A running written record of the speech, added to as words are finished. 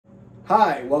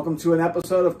Hi, welcome to an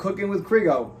episode of Cooking with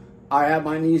Krigo. I have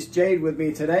my niece Jade with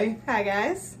me today. Hi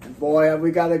guys. And boy, have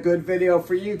we got a good video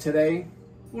for you today.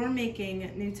 We're making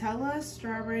Nutella,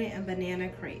 strawberry, and banana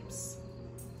crepes.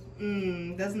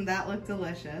 Doesn't that look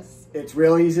delicious? It's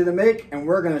real easy to make, and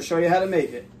we're going to show you how to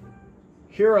make it.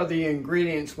 Here are the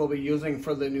ingredients we'll be using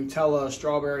for the Nutella,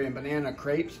 strawberry, and banana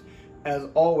crepes. As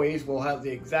always, we'll have the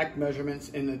exact measurements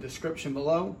in the description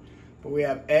below. But we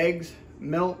have eggs,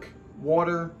 milk,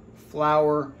 water,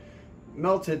 flour,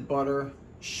 melted butter,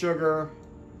 sugar,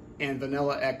 and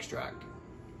vanilla extract.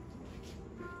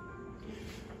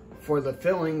 For the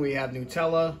filling, we have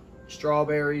Nutella,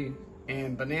 strawberry,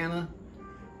 and banana.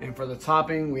 And for the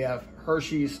topping, we have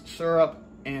Hershey's syrup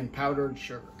and powdered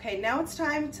sugar. Okay, now it's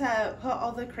time to put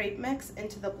all the crepe mix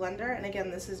into the blender. And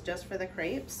again, this is just for the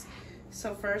crepes.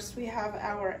 So first we have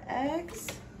our eggs.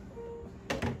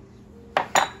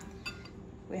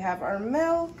 We have our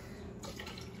milk.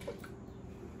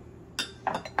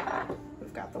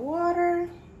 We've got the water.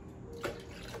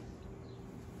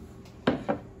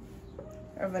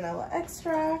 Our vanilla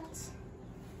extract.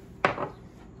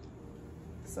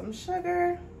 Some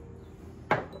sugar.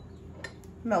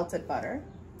 Melted butter.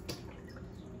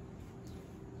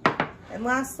 And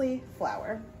lastly,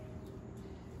 flour.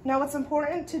 Now what's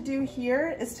important to do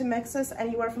here is to mix this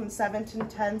anywhere from 7 to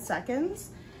 10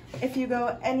 seconds. If you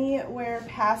go anywhere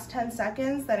past 10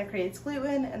 seconds, then it creates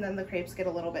gluten and then the crepes get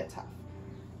a little bit tough.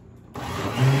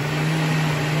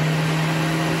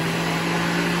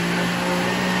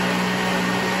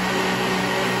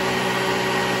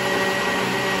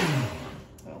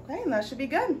 Okay, and that should be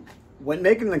good. When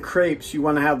making the crepes, you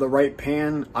want to have the right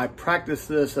pan. I practiced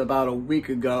this about a week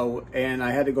ago, and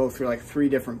I had to go through like 3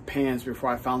 different pans before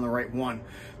I found the right one.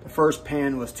 The first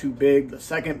pan was too big. The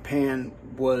second pan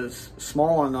was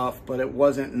small enough, but it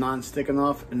wasn't non-stick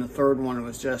enough. And the third one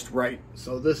was just right.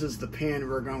 So this is the pan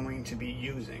we're going to be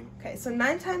using. Okay, so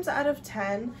 9 times out of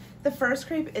 10, the first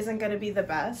crepe isn't going to be the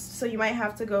best. So you might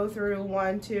have to go through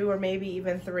 1, 2, or maybe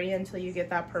even 3 until you get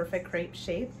that perfect crepe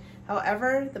shape.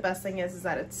 However, the best thing is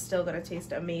that it's still going to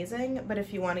taste amazing. But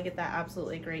if you want to get that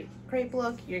absolutely great crepe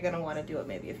look, you're going to want to do it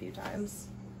maybe a few times.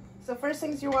 So first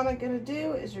things you're going to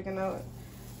do is you're going to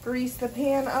grease the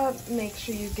pan up. Make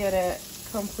sure you get it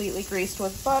completely greased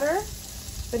with butter.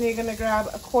 Then you're going to grab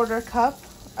a 1/4 cup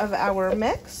of our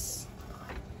mix.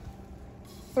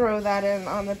 Throw that in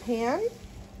on the pan.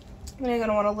 Then you're going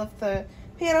to want to lift the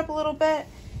pan up a little bit.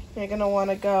 You're going to want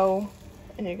to go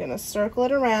and you're going to circle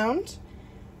it around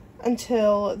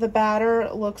until the batter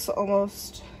looks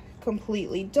almost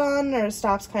completely done or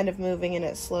stops kind of moving and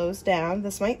it slows down.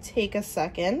 This might take a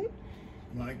second. You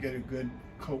want to get a good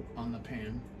coat on the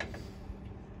pan.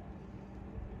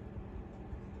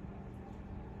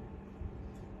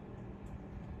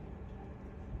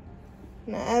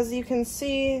 Now, as you can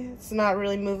see, it's not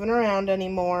really moving around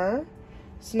anymore.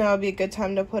 So now would be a good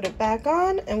time to put it back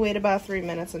on and wait about 3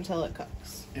 minutes until it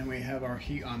cooks. And we have our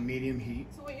heat on medium heat.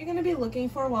 So what you're going to be looking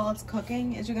for while it's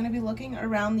cooking is you're going to be looking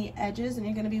around the edges and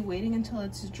you're going to be waiting until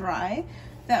it's dry.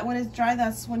 That when it's dry,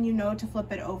 that's when you know to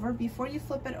flip it over. Before you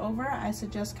flip it over, I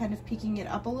suggest kind of peeking it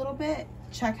up a little bit.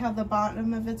 Check how the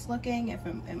bottom of it's looking, if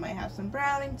it might have some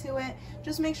browning to it.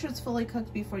 Just make sure it's fully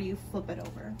cooked before you flip it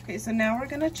over. Okay, so now we're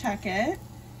going to check it.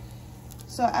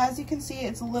 So as you can see,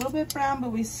 it's a little bit brown,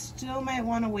 but we still might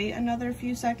want to wait another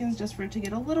few seconds just for it to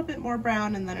get a little bit more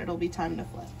brown, and then it'll be time to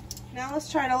flip. Now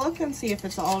let's try to look and see if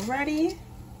it's all ready.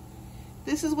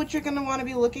 This is what you're going to want to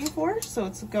be looking for, so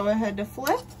let's go ahead to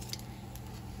flip.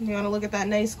 You want to look at that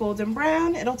nice golden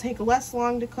brown. It'll take less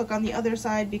long to cook on the other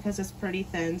side because it's pretty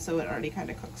thin, so it already kind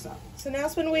of cooks up. So now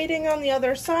it's been waiting on the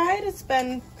other side. It's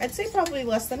been, I'd say, probably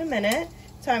less than a minute.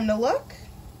 Time to look.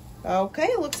 Okay,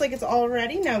 it looks like it's all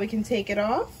ready. Now we can take it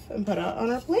off and put it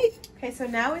on our plate. Okay, so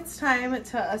now it's time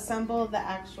to assemble the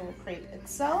actual crepe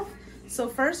itself. So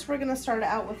first we're gonna start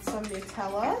out with some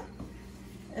Nutella.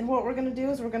 And what we're gonna do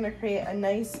is we're gonna create a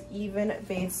nice even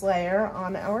base layer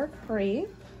on our crepe.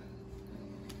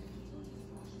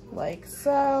 Like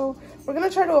so. We're gonna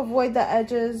try to avoid the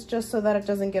edges just so that it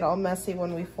doesn't get all messy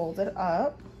when we fold it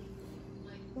up.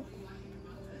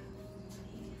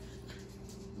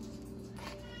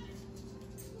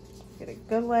 Get a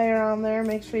good layer on there.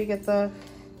 Make sure you get the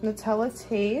Nutella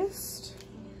taste.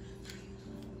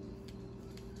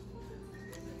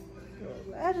 Roll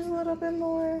the edges a little bit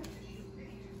more.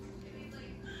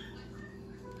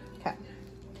 Okay.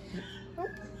 Oh,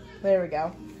 there we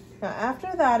go. Now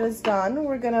after that is done,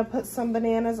 we're gonna put some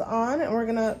bananas on, and we're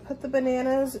gonna put the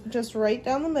bananas just right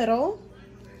down the middle.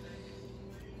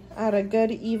 Add a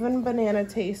good even banana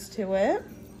taste to it.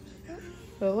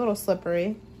 So a little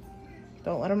slippery.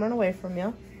 Don't let them run away from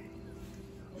you.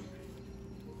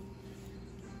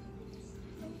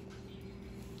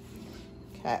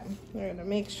 Okay, we're gonna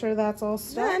make sure that's all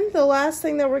stuck. Then the last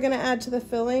thing that we're gonna add to the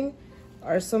filling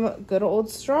are some good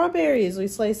old strawberries. We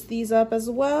sliced these up as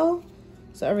well,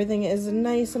 so everything is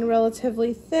nice and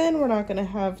relatively thin. We're not gonna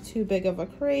have too big of a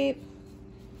crepe.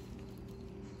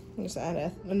 Just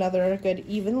add another good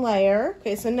even layer.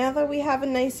 Okay, so now that we have a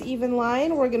nice even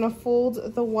line, we're gonna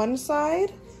fold the one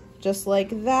side just like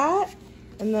that,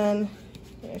 and then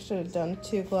I should have done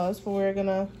too close, but we're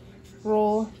gonna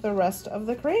roll the rest of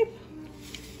the crepe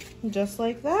just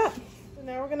like that. So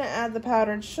now we're gonna add the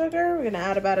powdered sugar. We're gonna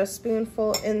add about a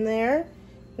spoonful in there.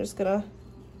 We're just gonna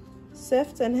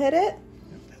sift and hit it.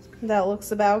 That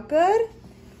looks about good.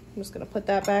 I'm just gonna put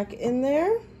that back in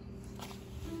there.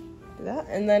 Do that.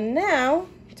 And then now,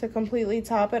 to completely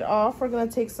top it off, we're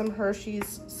gonna take some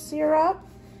Hershey's syrup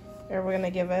and we're gonna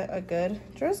give it a good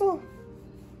drizzle,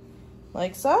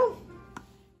 like so.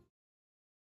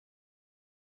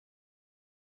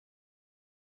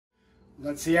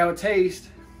 Let's see how it tastes.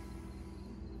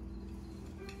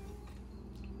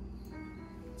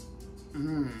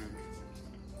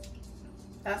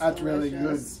 That's really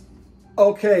good.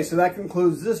 Okay, so that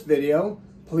concludes this video.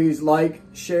 Please like,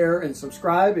 share, and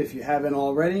subscribe if you haven't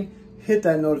already. Hit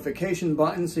that notification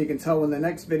button so you can tell when the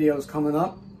next video is coming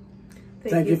up.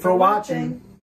 Thank you for watching.